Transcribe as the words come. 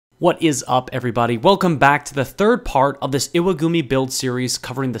What is up, everybody? Welcome back to the third part of this Iwagumi build series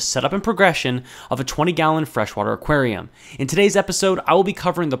covering the setup and progression of a 20-gallon freshwater aquarium. In today's episode, I will be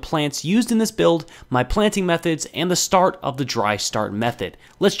covering the plants used in this build, my planting methods, and the start of the dry start method.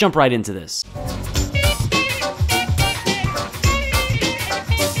 Let's jump right into this.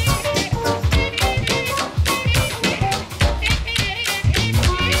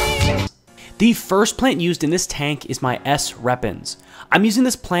 The first plant used in this tank is my S. repens. I'm using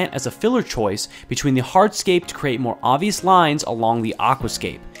this plant as a filler choice between the hardscape to create more obvious lines along the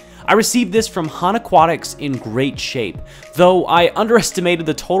aquascape. I received this from Aquatics in great shape, though I underestimated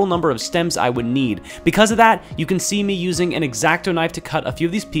the total number of stems I would need. Because of that, you can see me using an X-Acto knife to cut a few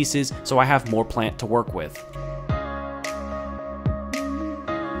of these pieces so I have more plant to work with.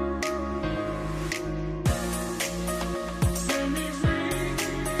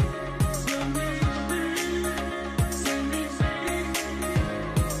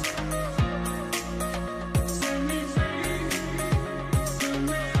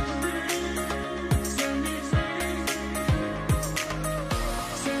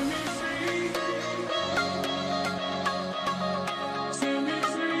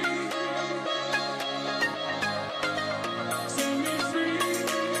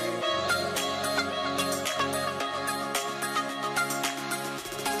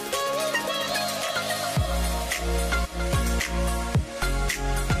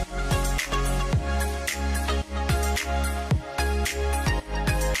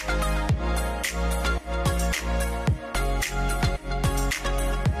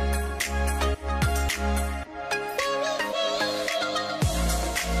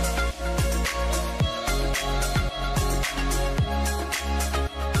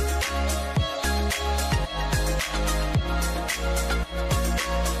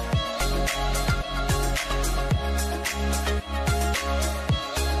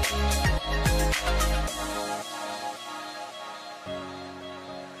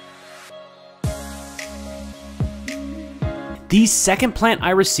 The second plant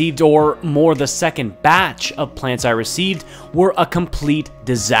I received, or more the second batch of plants I received, were a complete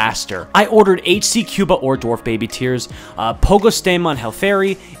disaster. I ordered HC Cuba or Dwarf Baby Tears, Pogostemon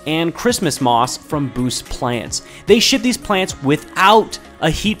Helferi, and Christmas Moss from Boost Plants. They shipped these plants without a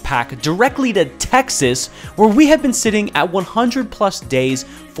heat pack directly to Texas, where we have been sitting at 100+ days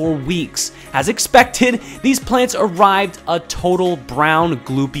for weeks. As expected, these plants arrived a total brown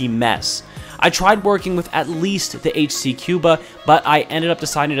gloopy mess. I tried working with at least the HC Cuba, but I ended up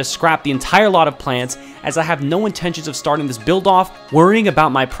deciding to scrap the entire lot of plants as I have no intentions of starting this build off worrying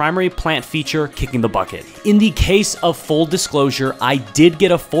about my primary plant feature kicking the bucket. In the case of full disclosure, I did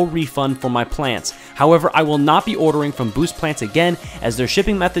get a full refund for my plants. However, I will not be ordering from Boost Plants again as their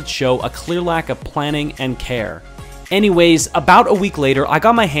shipping methods show a clear lack of planning and care. Anyways, about a week later, I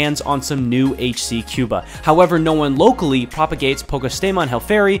got my hands on some new HC Cuba. However, no one locally propagates Pogostemon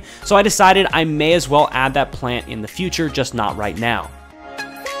Helferi, so I decided I may as well add that plant in the future, just not right now.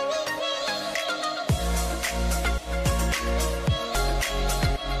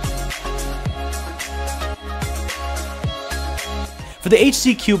 For the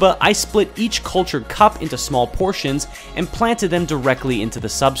HC Cuba, I split each cultured cup into small portions and planted them directly into the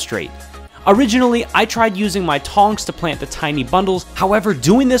substrate. Originally, I tried using my tongs to plant the tiny bundles, however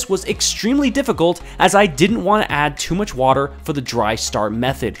doing this was extremely difficult as I didn't want to add too much water for the dry start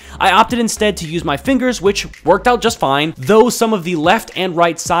method. I opted instead to use my fingers, which worked out just fine, though some of the left and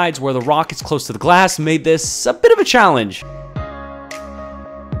right sides where the rock is close to the glass made this a bit of a challenge.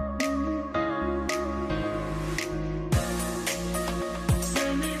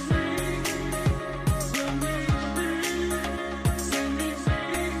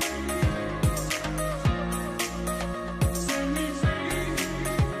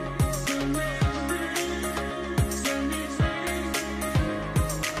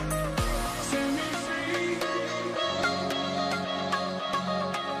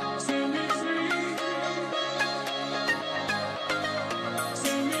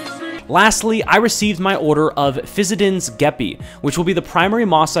 Lastly, I received my order of Physodin's Gepi, which will be the primary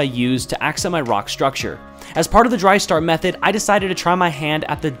moss I use to accent my rock structure. As part of the dry start method, I decided to try my hand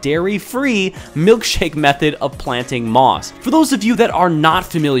at the dairy-free milkshake method of planting moss. For those of you that are not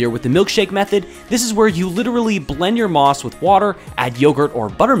familiar with the milkshake method, this is where you literally blend your moss with water, add yogurt or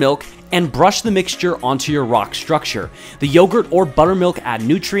buttermilk, and brush the mixture onto your rock structure. The yogurt or buttermilk add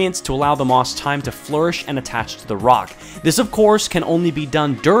nutrients to allow the moss time to flourish and attach to the rock. This, of course, can only be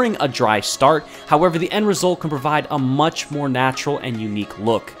done during a dry start. However, the end result can provide a much more natural and unique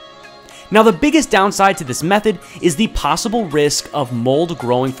look. Now, the biggest downside to this method is the possible risk of mold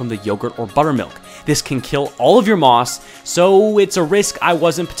growing from the yogurt or buttermilk. This can kill all of your moss, so it's a risk I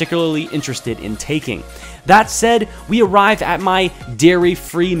wasn't particularly interested in taking. That said, we arrive at my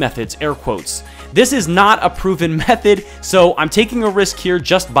dairy-free methods, air quotes. This is not a proven method, so I'm taking a risk here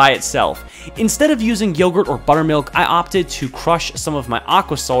just by itself. Instead of using yogurt or buttermilk, I opted to crush some of my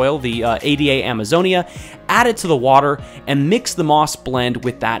aqua soil, the ADA Amazonia, add it to the water, and mix the moss blend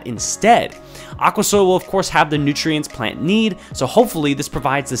with that instead. Aqua soil will of course have the nutrients plants need, so hopefully this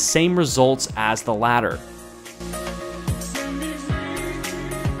provides the same results as the latter.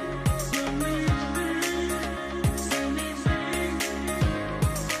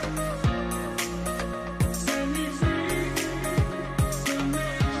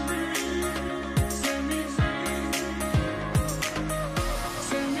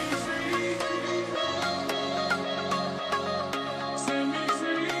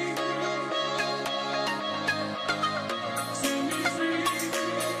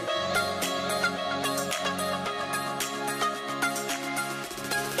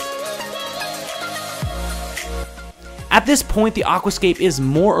 At this point, the aquascape is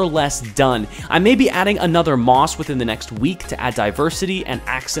more or less done. I may be adding another moss within the next week to add diversity and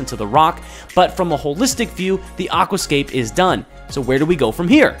accent to the rock, but from a holistic view, the aquascape is done. So where do we go from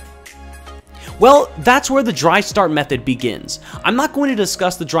here? Well, that's where the dry start method begins. I'm not going to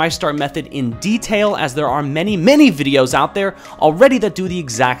discuss the dry start method in detail as there are many videos out there already that do the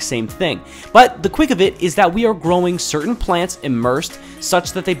exact same thing. But the quick of it is that we are growing certain plants immersed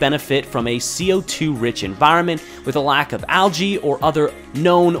such that they benefit from a CO2 rich environment with a lack of algae or other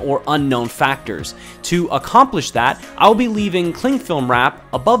known or unknown factors. To accomplish that, I'll be leaving cling film wrap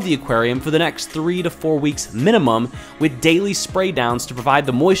above the aquarium for the next 3 to 4 weeks minimum with daily spray downs to provide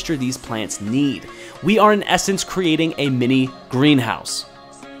the moisture these plants need. We are in essence creating a mini greenhouse.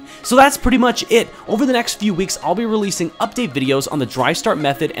 So that's pretty much it. Over the next few weeks, I'll be releasing update videos on the dry start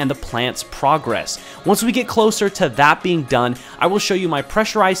method and the plant's progress. Once we get closer to that being done, I will show you my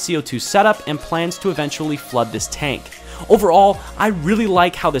pressurized CO2 setup and plans to eventually flood this tank. Overall, I really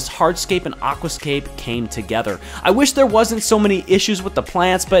like how this hardscape and aquascape came together. I wish there wasn't so many issues with the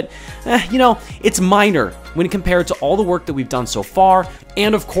plants, but you know, it's minor when compared to all the work that we've done so far,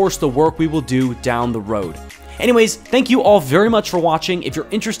 and of course the work we will do down the road. Anyways, thank you all very much for watching. If you're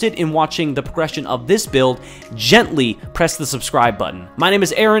interested in watching the progression of this build, gently press the subscribe button. My name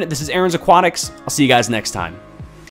is Aaron, this is Aaron's Aquatics. I'll see you guys next time.